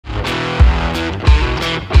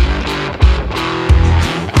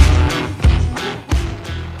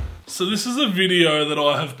So this is a video that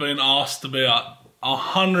I have been asked about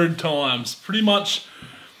 100 times. Pretty much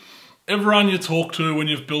everyone you talk to when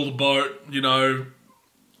you've built a boat, you know,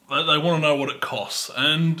 they want to know what it costs.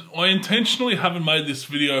 And I intentionally haven't made this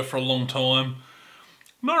video for a long time.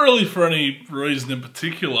 Not really for any reason in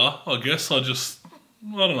particular, I guess. I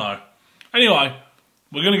don't know. Anyway,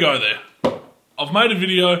 we're going to go there. I've made a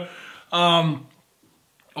video.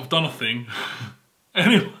 I've done a thing.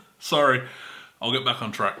 Anyway, sorry. I'll get back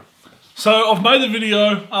on track. So I've made the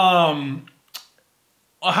video. I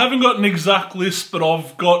haven't got an exact list, but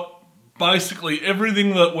I've got basically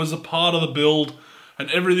everything that was a part of the build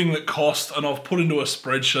and everything that cost, and I've put into a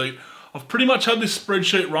spreadsheet. I've pretty much had this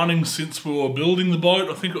spreadsheet running since we were building the boat.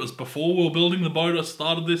 I think it was before we were building the boat I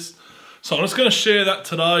started this. So I'm just going to share that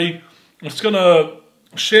today. I'm just going to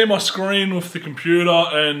share my screen with the computer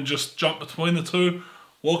and just jump between the two.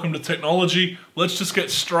 Welcome to technology. Let's just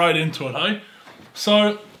get straight into it, hey?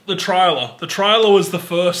 So, the trailer. The trailer was the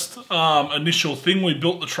first initial thing. We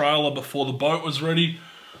built the trailer before the boat was ready.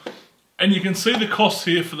 And you can see the costs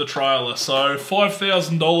here for the trailer. So,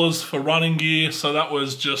 $5,000 for running gear. So that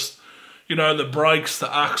was just, you know, the brakes,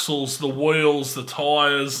 the axles, the wheels, the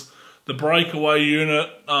tyres, the breakaway unit,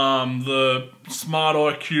 the Smart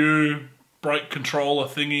IQ, brake controller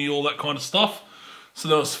thingy, all that kind of stuff. So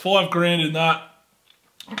there was $5,000 in that.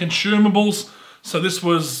 Consumables. So this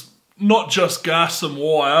was not just gas and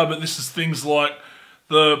wire, but this is things like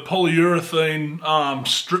the polyurethane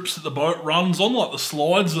strips that the boat runs on, like the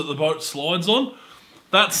slides that the boat slides on.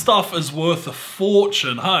 That stuff is worth a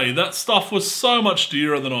fortune, hey? That stuff was so much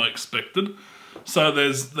dearer than I expected. So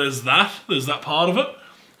there's that part of it.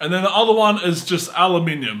 And then the other one is just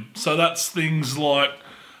aluminium. So that's things like,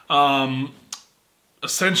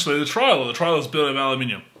 essentially the trailer. The trailer's built of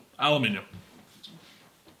aluminium.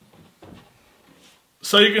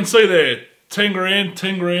 So you can see there, 10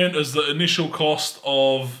 grand is the initial cost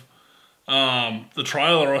of the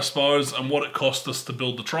trailer, I suppose, and what it cost us to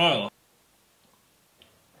build the trailer.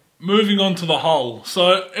 Moving on to the hull.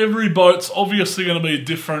 So every boat's obviously going to be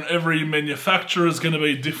different. Every manufacturer is going to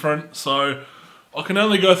be different. So I can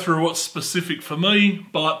only go through what's specific for me,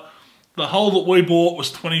 but the hull that we bought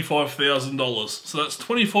was $25,000. So that's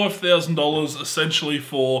 $25,000 essentially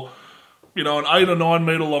for, you know, an 8 or 9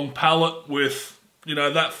 metre long pallet with, you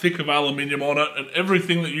know, that thick of aluminium on it and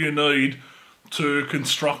everything that you need to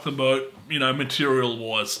construct the boat, you know,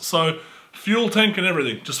 material-wise. So, fuel tank and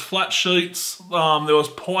everything, just flat sheets. There was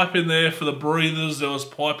pipe in there for the breathers, there was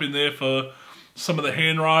pipe in there for some of the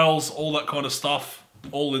handrails, all that kind of stuff,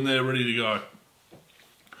 all in there ready to go.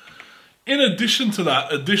 In addition to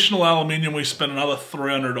that, additional aluminium, we spent another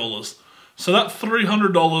 $300. So that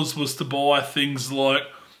 $300 was to buy things like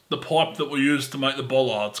the pipe that we used to make the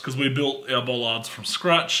bollards, because we built our bollards from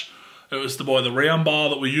scratch. It was to buy the round bar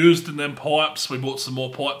that we used in them pipes. We bought some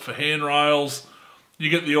more pipe for handrails. You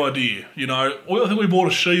get the idea, you know. I think we bought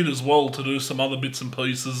a sheet as well to do some other bits and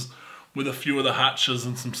pieces with a few of the hatches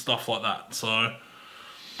and some stuff like that. So,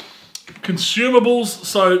 consumables.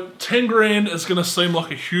 So 10 grand is going to seem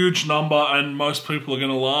like a huge number and most people are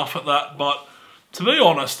going to laugh at that. But to be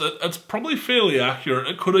honest, it's probably fairly accurate.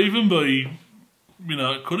 It could even be, you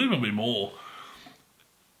know, it could even be more.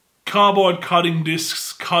 Carbide cutting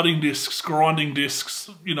discs, grinding discs,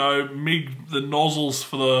 you know, MIG, the nozzles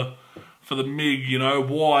for the MIG, you know,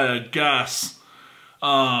 wire, gas.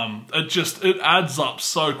 It adds up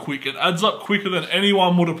so quick. It adds up quicker than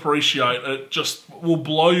anyone would appreciate. It just will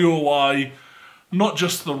blow you away. Not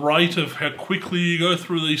just the rate of how quickly you go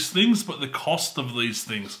through these things, but the cost of these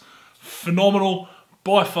things. Phenomenal.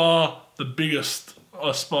 By far the biggest,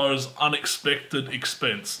 I suppose, unexpected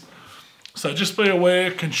expense. So just be aware,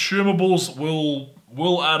 consumables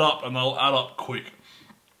will add up and they'll add up quick.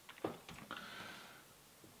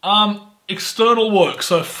 External work,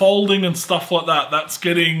 so folding and stuff like that, that's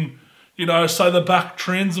getting, you know, say the back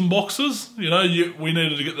transom boxes, you know, we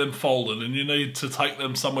needed to get them folded and you need to take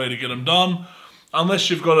them somewhere to get them done. Unless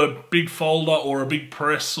you've got a big folder or a big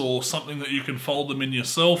press or something that you can fold them in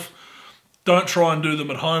yourself. Don't try and do them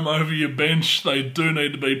at home over your bench. They do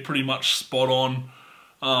need to be pretty much spot on.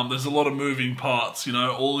 There's a lot of moving parts, you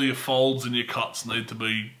know. All your folds and your cuts need to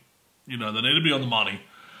be, you know, they need to be on the money.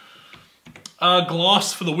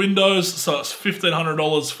 Glass for the windows, so it's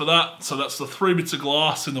 $1,500 for that. So that's the 3 bits of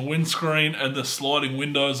glass in the windscreen and the sliding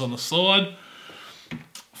windows on the side.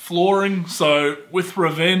 Flooring, so with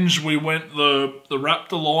Revenge we went the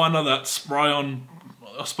Raptor liner, that spray-on,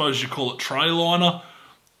 I suppose you call it tray liner.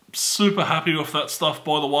 Super happy with that stuff,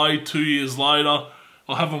 by the way. 2 years later,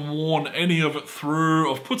 I haven't worn any of it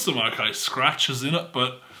through. I've put some okay scratches in it,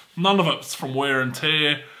 but none of it's from wear and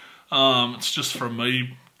tear. It's just from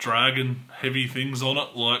me dragging heavy things on it,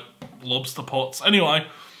 like lobster pots. Anyway,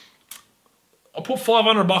 I put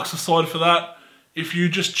 500 bucks aside for that. If you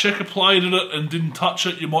just checker plated it and didn't touch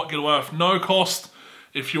it, you might get away with no cost.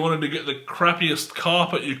 If you wanted to get the crappiest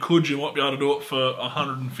carpet you could, you might be able to do it for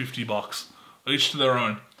 150 bucks. Each to their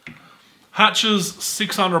own. Hatches,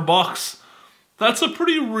 600 bucks. That's a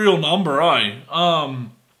pretty real number, eh?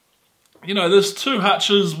 You know, there's 2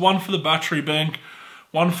 hatches, one for the battery bank,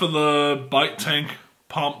 one for the bait tank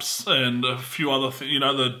pumps, and a few other things, you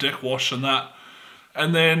know, the deck wash and that.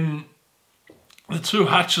 And then the 2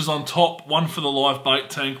 hatches on top, one for the live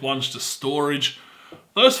bait tank, one's just storage.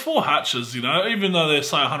 Those 4 hatches, you know, even though they're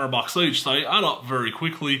say 100 bucks each, they add up very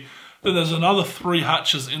quickly. Then there's another 3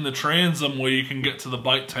 hatches in the transom where you can get to the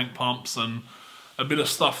bait tank pumps and a bit of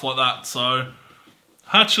stuff like that. So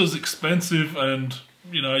hatches expensive, and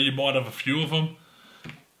you know, you might have a few of them.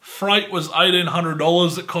 Freight was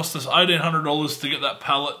 $1,800. It cost us $1,800 to get that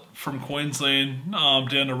pallet from Queensland down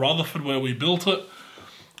to Rutherford where we built it.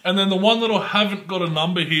 And then the one that I haven't got a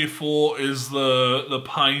number here for is the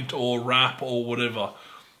paint or wrap or whatever.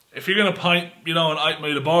 If you're going to paint, you know, an 8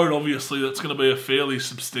 metre boat, obviously that's going to be a fairly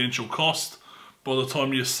substantial cost by the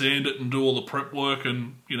time you sand it and do all the prep work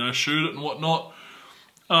and, you know, shoot it and whatnot.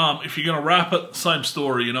 If you're going to wrap it, same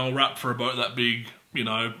story, you know, a wrap for a boat that big, you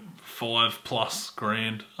know, $5+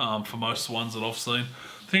 grand for most ones that I've seen.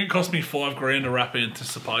 I think it cost me $5 grand to wrap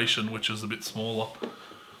Anticipation, which is a bit smaller.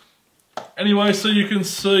 Anyway, so you can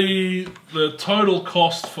see the total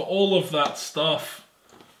cost for all of that stuff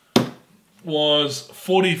was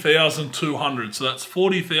 $40,200. So that's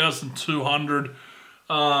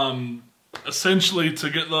 $40,200 essentially to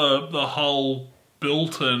get the hull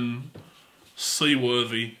built and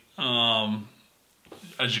seaworthy,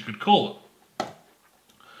 as you could call it.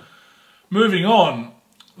 Moving on,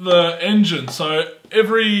 the engine. So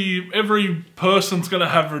every person's going to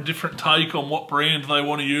have a different take on what brand they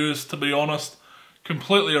want to use, to be honest.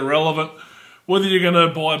 Completely irrelevant. Whether you're going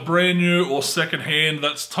to buy brand new or second hand,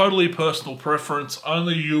 that's totally personal preference.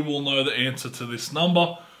 Only you will know the answer to this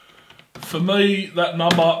number. For me, that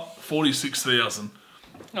number, $46,000.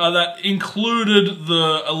 That included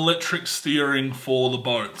the electric steering for the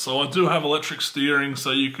boat. So I do have electric steering,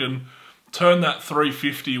 so you can turn that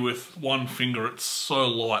 350 with one finger. It's so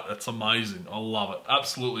light. It's amazing. I love it.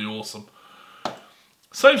 Absolutely awesome.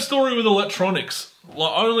 Same story with electronics.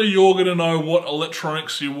 Like, only you're going to know what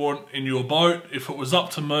electronics you want in your boat. If it was up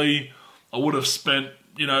to me, I would have spent,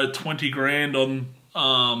 you know, 20 grand on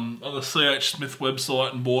the CH Smith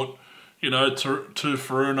website and bought, you know, two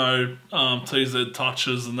Furuno TZ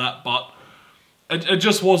touches and that, but it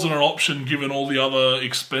just wasn't an option given all the other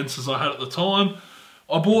expenses I had at the time.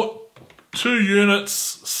 I bought 2 units,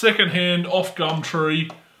 second-hand, off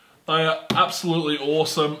Gumtree. They are absolutely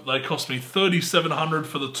awesome. They cost me $3,700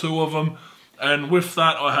 for the 2 of them. And with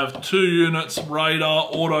that, I have 2 units, radar,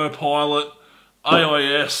 autopilot,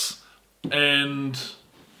 AIS, and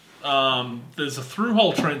there's a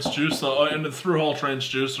through-hole transducer, and a through-hole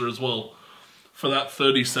transducer as well for that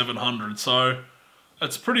 $3,700. So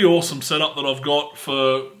it's a pretty awesome setup that I've got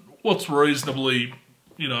for what's reasonably,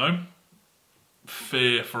 you know,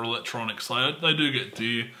 fair for electronics. They do get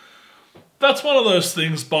dear. That's one of those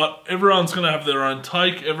things, but everyone's going to have their own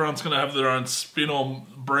take. Everyone's going to have their own spin on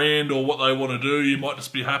brand or what they want to do. You might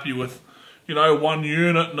just be happy with, you know, 1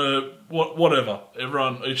 unit and whatever.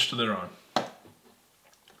 Everyone, each to their own.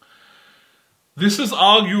 This is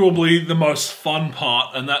arguably the most fun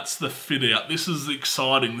part, and that's the fit out. This is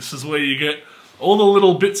exciting. This is where you get all the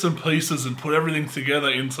little bits and pieces and put everything together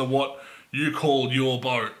into what you call your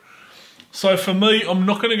boat. So for me, I'm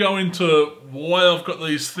not going to go into why I've got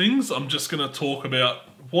these things. I'm just going to talk about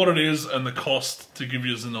what it is and the cost to give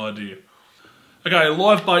you an idea. Okay,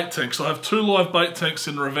 live bait tanks. I have 2 live bait tanks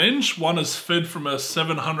in Revenge. One is fed from a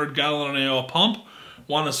 700 gallon an hour pump.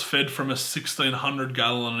 One is fed from a 1600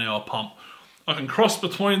 gallon an hour pump. I can cross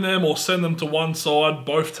between them or send them to one side,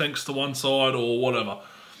 both tanks to one side or whatever.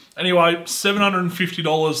 Anyway,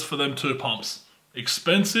 $750 for them 2 pumps.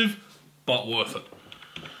 Expensive, but worth it.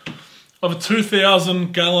 I have a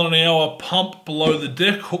 2,000 gallon an hour pump below the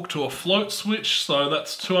deck hooked to a float switch, so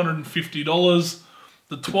that's $250.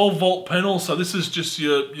 The 12 volt panel, so this is just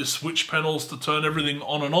your switch panels to turn everything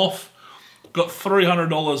on and off. Got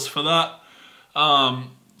 $300 for that.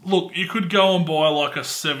 Look, you could go and buy like a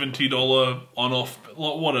 $70 on-off,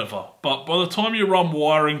 like whatever. But by the time you run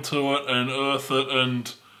wiring to it and earth it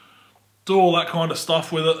and do all that kind of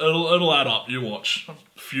stuff with it, it'll add up. You watch.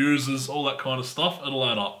 Fuses, all that kind of stuff, it'll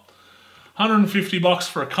add up. $150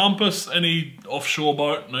 for a compass. Any offshore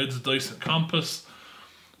boat needs a decent compass.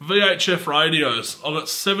 VHF radios. I got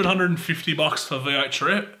 $750 for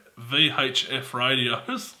VHF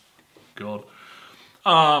radios. God.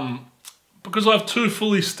 Because I have two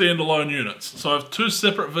fully standalone units. So I have two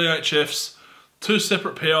separate VHFs, two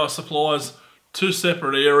separate power supplies, two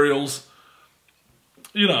separate aerials.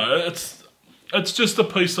 You know, it's just a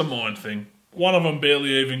peace of mind thing. One of them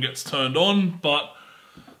barely even gets turned on, but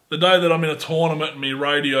the day that I'm in a tournament and my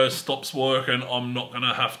radio stops working, I'm not going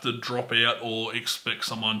to have to drop out or expect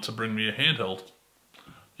someone to bring me a handheld.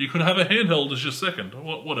 You could have a handheld as your second,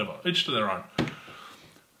 whatever, each to their own.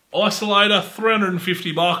 Isolator,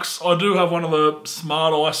 $350. I do have one of the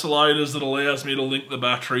smart isolators that allows me to link the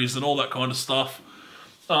batteries and all that kind of stuff.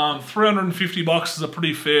 $350 is a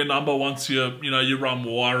pretty fair number once you run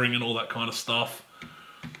wiring and all that kind of stuff.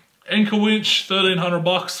 Anchor winch,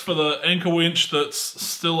 $1,300 for the anchor winch that's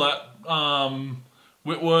still at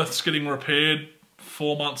Whitworth's getting repaired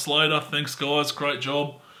 4 months later. Thanks guys, great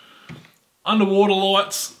job. Underwater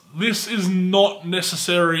lights, this is not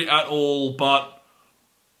necessary at all, but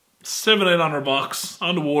 $1,700.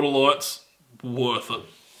 Underwater lights, worth it.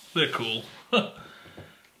 They're cool.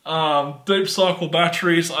 Deep cycle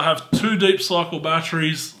batteries, I have two deep cycle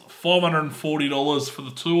batteries, $540 for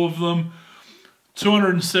the two of them.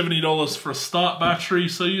 $270 for a start battery,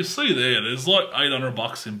 so you see there's like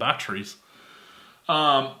 $800 in batteries.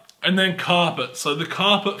 And then carpet. So the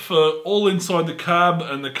carpet for all inside the cab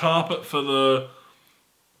and the carpet for the,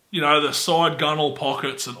 the side gunnel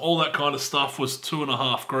pockets and all that kind of stuff was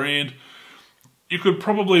 $2.5 grand. You could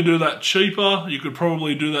probably do that cheaper. You could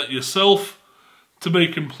probably do that yourself. To be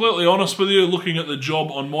completely honest with you, looking at the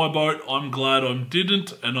job on my boat, I'm glad I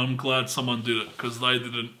didn't, and I'm glad someone did it because they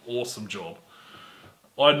did an awesome job.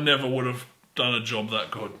 I never would have done a job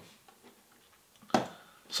that good.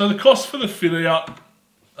 So the cost for the fit out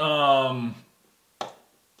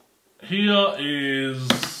here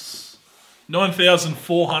is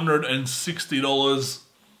 $9,460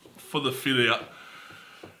 for the fit out.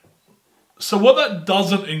 So what that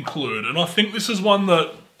doesn't include, and I think this is one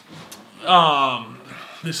that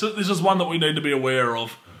this is one that we need to be aware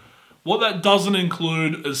of. What that doesn't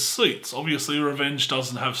include is seats. Obviously, Revenge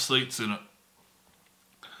doesn't have seats in it.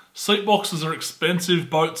 Seat boxes are expensive,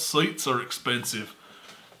 boat seats are expensive.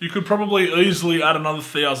 You could probably easily add another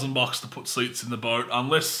 $1,000 to put seats in the boat,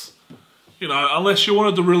 unless you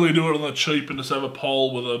wanted to really do it on the cheap and just have a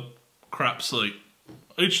pole with a crap seat.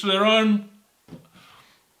 Each to their own,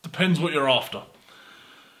 depends what you're after.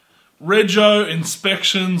 Rego,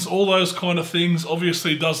 inspections, all those kind of things,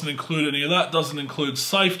 obviously doesn't include any of that, doesn't include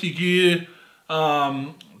safety gear,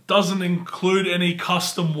 doesn't include any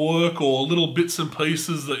custom work or little bits and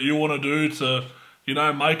pieces that you want to do to,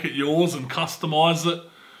 make it yours and customize it.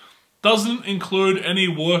 Doesn't include any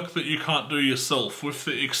work that you can't do yourself, with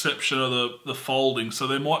the exception of the folding. So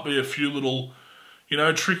there might be a few little,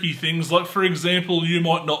 tricky things. Like, for example, you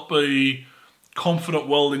might not be confident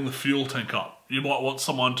welding the fuel tank up. You might want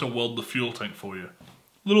someone to weld the fuel tank for you.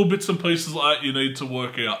 Little bits and pieces like that you need to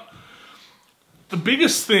work out. The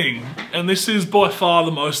biggest thing, and this is by far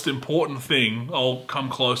the most important thing, I'll come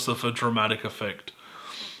closer for dramatic effect,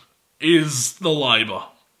 is the labour.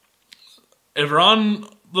 Everyone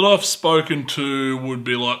that I've spoken to would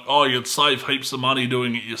be like, oh, you'd save heaps of money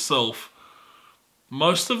doing it yourself.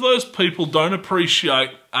 Most of those people don't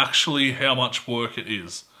appreciate actually how much work it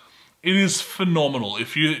is. It is phenomenal.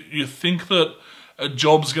 If you think that a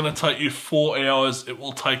job's going to take you 4 hours, it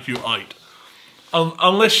will take you 8.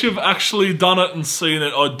 Unless you've actually done it and seen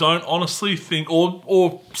it, I don't honestly think,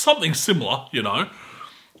 or something similar, I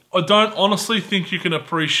don't honestly think you can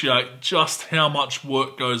appreciate just how much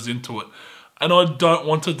work goes into it. And I don't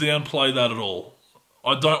want to downplay that at all.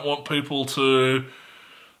 I don't want people to,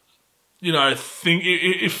 think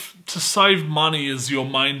if to save money is your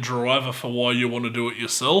main driver for why you want to do it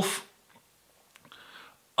yourself,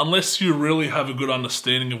 unless you really have a good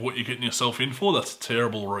understanding of what you're getting yourself in for, that's a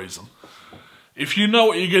terrible reason. If you know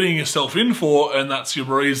what you're getting yourself in for and that's your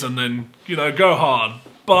reason, then, go hard.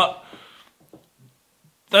 But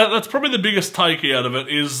that's probably the biggest take out of it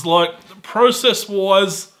is, like,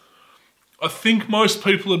 process-wise, I think most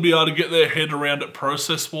people would be able to get their head around it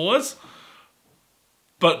process-wise,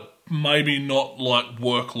 but maybe not, like,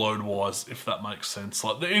 workload-wise, if that makes sense.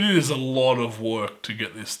 Like, it is a lot of work to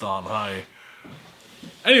get this done, hey?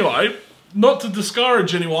 Anyway, not to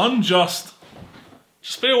discourage anyone, just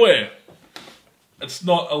be aware. It's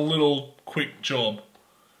not a little quick job.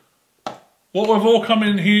 What we've all come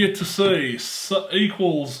in here to see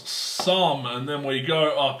equals sum, and then we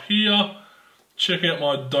go up here, check out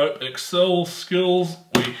my dope Excel skills,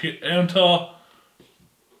 we hit enter.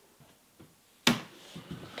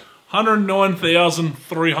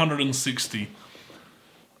 109,360.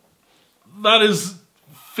 That is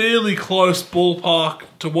fairly close ballpark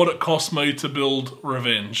to what it cost me to build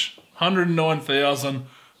Revenge.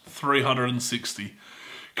 109,360.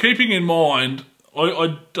 Keeping in mind,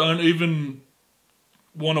 I don't even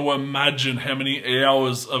want to imagine how many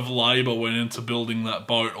hours of labour went into building that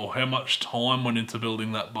boat, or how much time went into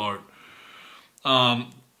building that boat.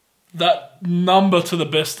 That number, to the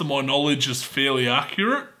best of my knowledge, is fairly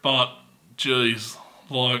accurate, but geez,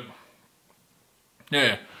 like,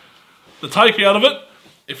 yeah. The take out of it,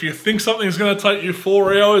 if you think something's going to take you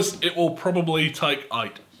 4 hours, it will probably take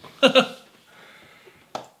 8.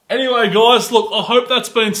 Anyway, guys, look, I hope that's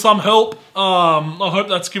been some help. I hope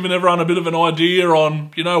that's given everyone a bit of an idea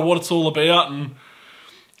on, you know, what it's all about. And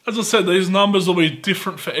as I said, these numbers will be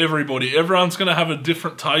different for everybody. Everyone's going to have a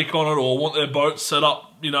different take on it, or want their boat set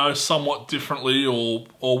up, you know, somewhat differently, or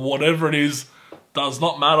whatever it is. Does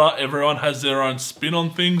not matter. Everyone has their own spin on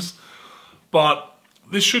things. But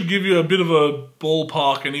this should give you a bit of a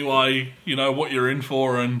ballpark anyway, you know, what you're in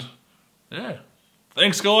for. And yeah,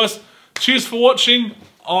 thanks guys. Cheers for watching.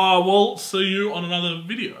 I will see you on another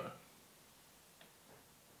video.